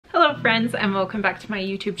Hello friends, and welcome back to my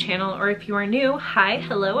YouTube channel, or if you are new, hi,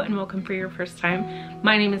 hello, and welcome for your first time.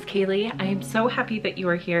 My name is Kaylee. I am so happy that you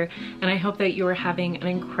are here, and I hope that you are having an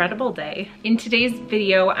incredible day. In today's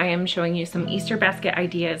video, I am showing you some Easter basket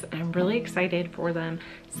ideas, and I'm really excited for them,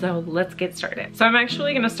 so let's get started. So I'm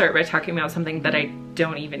actually gonna start by talking about something that I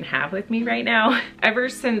don't even have with me right now. Ever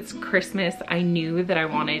since Christmas, I knew that I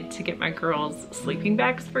wanted to get my girls sleeping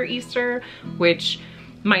bags for Easter, which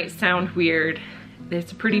might sound weird.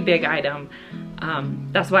 It's a pretty big item.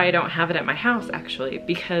 That's why I don't have it at my house actually,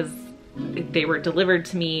 because they were delivered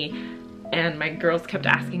to me and my girls kept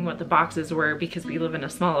asking what the boxes were because we live in a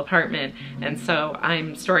small apartment, and so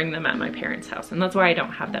I'm storing them at my parents' house, and that's why I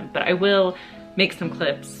don't have them. But I will make some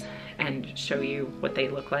clips and show you what they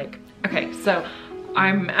look like. Okay, so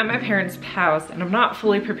I'm at my parents' house and I'm not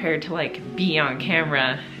fully prepared to like be on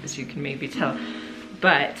camera, as you can maybe tell,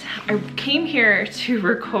 but I came here to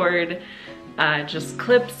record just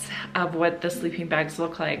clips of what the sleeping bags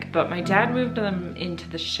look like, but my dad moved them into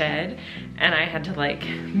the shed and I had to like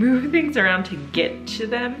move things around to get to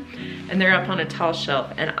them, and they're up on a tall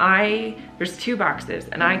shelf, and there's two boxes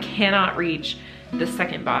and I cannot reach the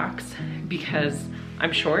second box because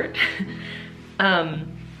I'm short.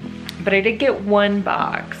 But I did get one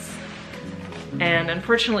box, and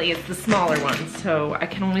unfortunately it's the smaller one, so I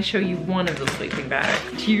can only show you one of the sleeping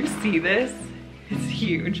bags. Do you see this? It's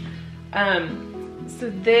huge. So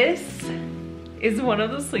this is one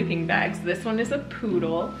of the sleeping bags. This one is a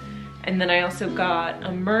poodle, and then I also got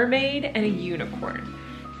a mermaid and a unicorn.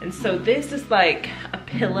 And so this is like a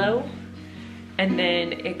pillow, and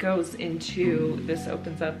then it goes into, this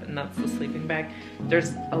opens up and that's the sleeping bag.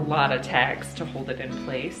 There's a lot of tags to hold it in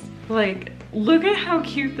place. Like, look at how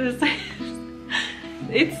cute this is.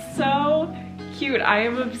 It's so cute. I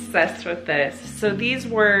am obsessed with this. So these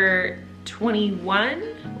were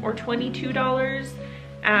 $21 or $22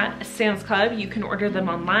 at Sam's Club. You can order them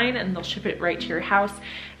online and they'll ship it right to your house.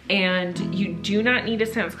 And you do not need a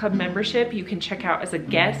Sam's Club membership. You can check out as a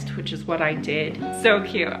guest, which is what I did. So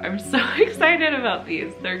cute. I'm so excited about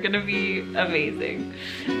these. They're gonna be amazing.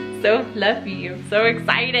 So fluffy. I'm so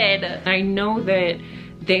excited. I know that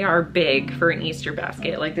they are big for an Easter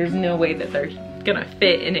basket. Like, there's no way that they're gonna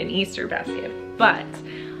fit in an Easter basket, but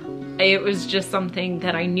it was just something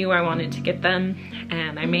that I knew I wanted to get them,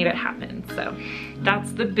 and I made it happen. So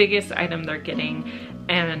that's the biggest item they're getting,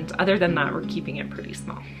 and other than that, we're keeping it pretty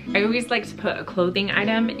small. I always like to put a clothing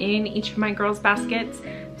item in each of my girls' baskets,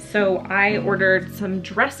 so I ordered some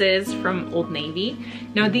dresses from Old Navy.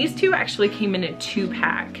 Now these two actually came in a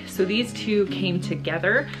 2-pack, so these two came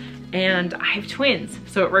together, and I have twins,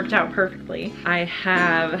 so it worked out perfectly. I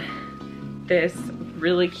have this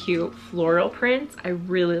really cute floral print. I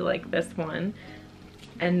really like this one.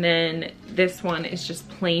 And then this one is just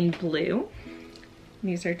plain blue.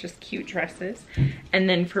 These are just cute dresses. And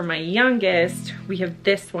then for my youngest, we have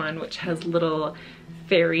this one, which has little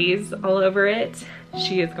fairies all over it.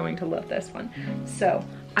 She is going to love this one. So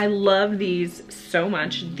I love these so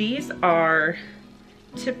much. These are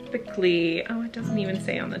typically, oh, it doesn't even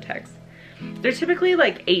say on the text. They're typically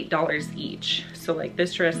like $8 each. So like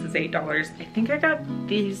this dress is $8. I think I got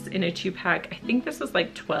these in a 2-pack. I think this was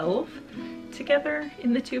like 12 together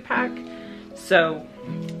in the 2-pack. So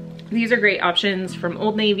these are great options from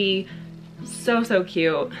Old Navy. So, so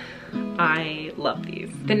cute. I love these.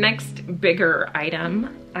 The next bigger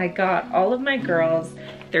item, I got all of my girls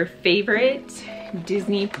their favorite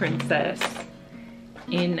Disney princess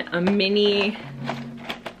in a mini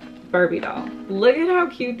Barbie doll. Look at how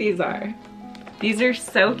cute these are. These are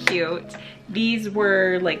so cute. These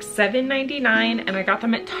were like $7.99 and I got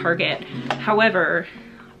them at Target. However,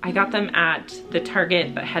 I got them at the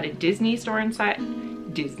Target that had a Disney store inside.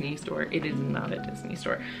 Disney store, it is not a Disney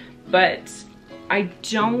store. But I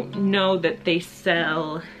don't know that they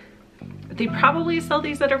probably sell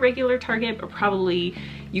these at a regular Target, but probably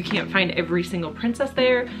you can't find every single princess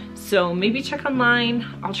there. So maybe check online.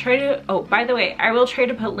 I'll try to, oh, by the way, I will try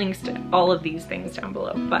to put links to all of these things down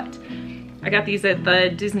below, but I got these at the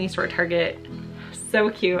Disney store Target. So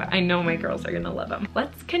cute. I know my girls are gonna love them.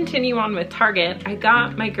 Let's continue on with Target. I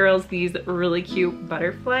got my girls these really cute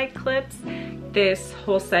butterfly clips. This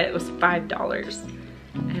whole set was $5.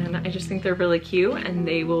 And I just think they're really cute and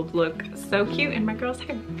they will look so cute in my girls'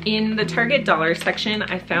 hair. In the Target dollar section,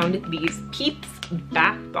 I found these Peeps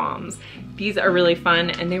bath bombs. These are really fun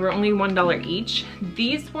and they were only $1 each.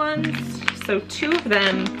 These ones, so 2 of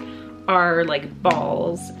them are like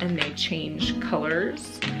balls and they change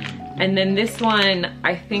colors. And then this one,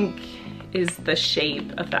 I think, is the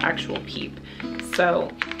shape of the actual Peep.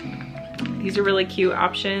 So these are really cute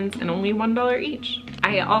options and only $1 each.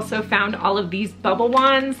 I also found all of these bubble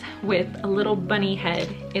wands with a little bunny head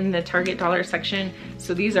in the Target dollar section.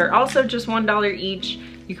 So these are also just $1 each.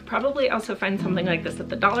 You could probably also find something like this at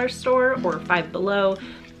the dollar store or Five Below,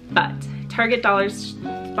 but Target dollar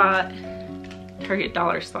spot.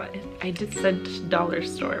 I just said dollar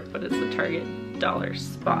store, but it's the Target dollar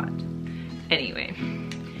spot. Anyway,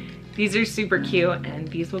 these are super cute and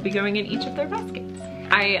these will be going in each of their baskets.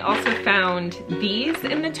 I also found these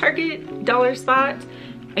in the Target dollar spot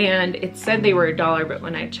and it said they were $1, but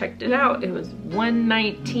when I checked it out, it was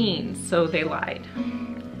 $1.19, so they lied.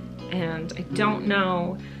 And I don't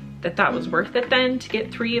know that that was worth it then to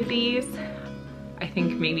get 3 of these. I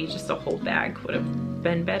think maybe just a whole bag would have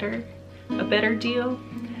been a better deal.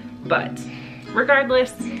 But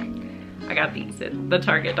regardless, I got these at the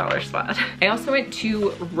Target dollar spot. I also went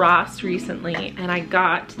to Ross recently and I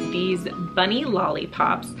got these bunny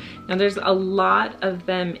lollipops. Now there's a lot of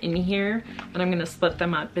them in here and I'm gonna split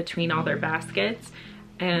them up between all their baskets.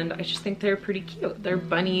 And I just think they're pretty cute. They're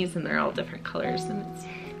bunnies and they're all different colors and it's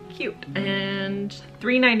cute. And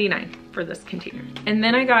 $3.99 for this container. And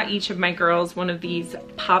then I got each of my girls one of these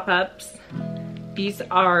pop-ups. These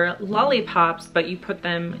are lollipops, but you put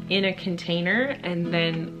them in a container and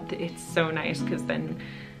then it's so nice because then,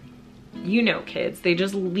 you know, kids, they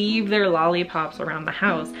just leave their lollipops around the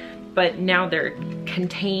house, but now they're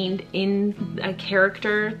contained in a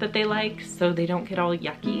character that they like so they don't get all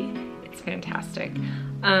yucky. It's fantastic.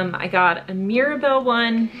 I got a Mirabelle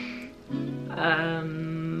one,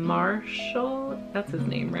 Marshall, that's his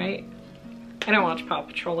name, right? I don't watch Paw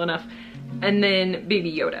Patrol enough. And then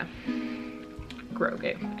Baby Yoda.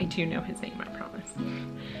 Grogu. I do know his name, I promise.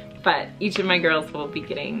 But each of my girls will be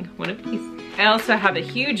getting one of these. I also have a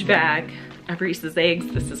huge bag of Reese's eggs.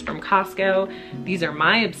 This is from Costco. These are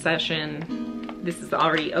my obsession. This is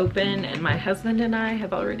already open and my husband and I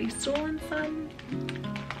have already stolen some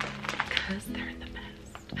because they're the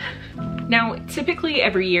best. Now, typically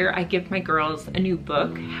every year I give my girls a new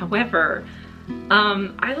book. However,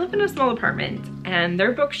 I live in a small apartment and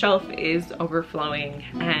their bookshelf is overflowing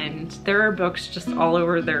and there are books just all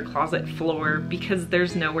over their closet floor because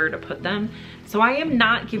there's nowhere to put them. So I am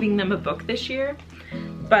not giving them a book this year,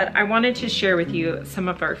 but I wanted to share with you some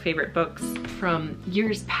of our favorite books from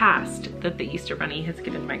years past that the Easter Bunny has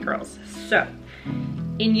given my girls. So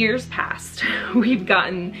in years past, we've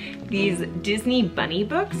gotten these Disney Bunny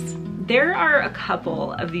books. There are a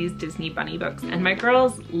couple of these Disney Bunny books and my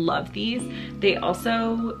girls love these. They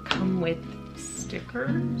also come with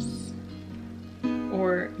stickers,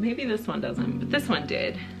 or maybe this one doesn't, but this one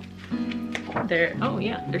did. Oh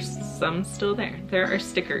yeah, there's some still there. There are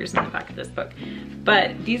stickers in the back of this book.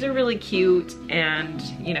 But these are really cute and,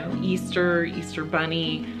 you know, Easter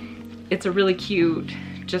Bunny. It's a really cute,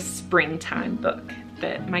 just springtime book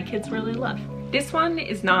that my kids really love. This one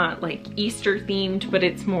is not like Easter themed, but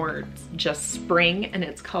it's more just spring and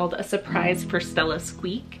it's called A Surprise for Stella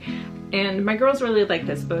Squeak. And my girls really like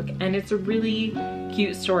this book and it's a really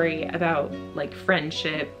cute story about like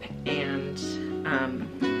friendship and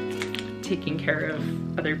taking care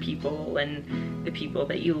of other people and the people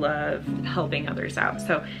that you love, helping others out.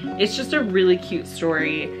 So it's just a really cute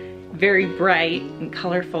story, very bright and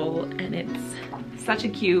colorful, and it's such a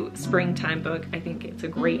cute springtime book. I think it's a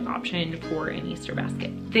great option for an Easter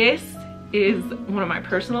basket. This is one of my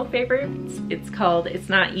personal favorites. It's called It's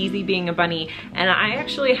Not Easy Being a Bunny, and I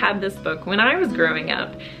actually had this book when I was growing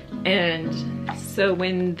up. And so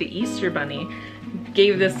when the Easter Bunny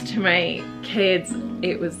gave this to my kids,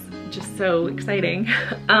 it was just so exciting.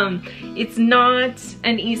 It's not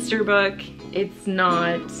an Easter book. It's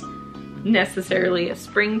not necessarily a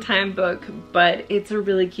springtime book, but it's a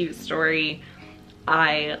really cute story.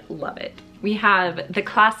 I love it. We have the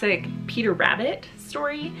classic Peter Rabbit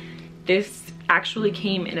story. This actually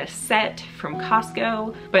came in a set from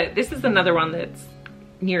Costco, but this is another one that's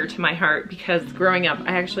near to my heart because growing up,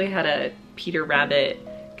 I actually had a Peter Rabbit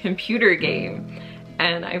computer game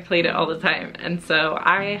and I played it all the time. And so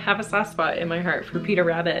I have a soft spot in my heart for Peter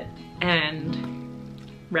Rabbit and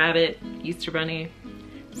Rabbit, Easter Bunny,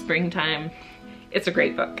 springtime. It's a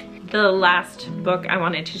great book. The last book I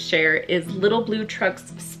wanted to share is Little Blue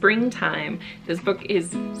Truck's Springtime. This book is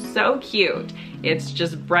so cute. It's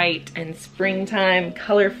just bright and springtime,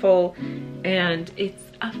 colorful, and it's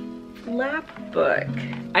a flap book.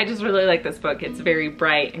 I just really like this book. It's very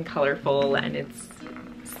bright and colorful, and it's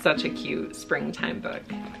such a cute springtime book.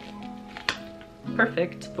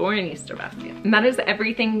 Perfect for an Easter basket. And that is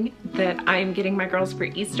everything that I'm getting my girls for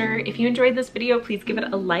Easter. If you enjoyed this video, please give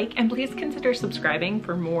it a like and please consider subscribing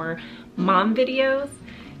for more mom videos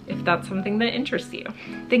if that's something that interests you.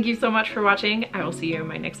 Thank you so much for watching. I will see you in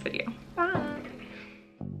my next video.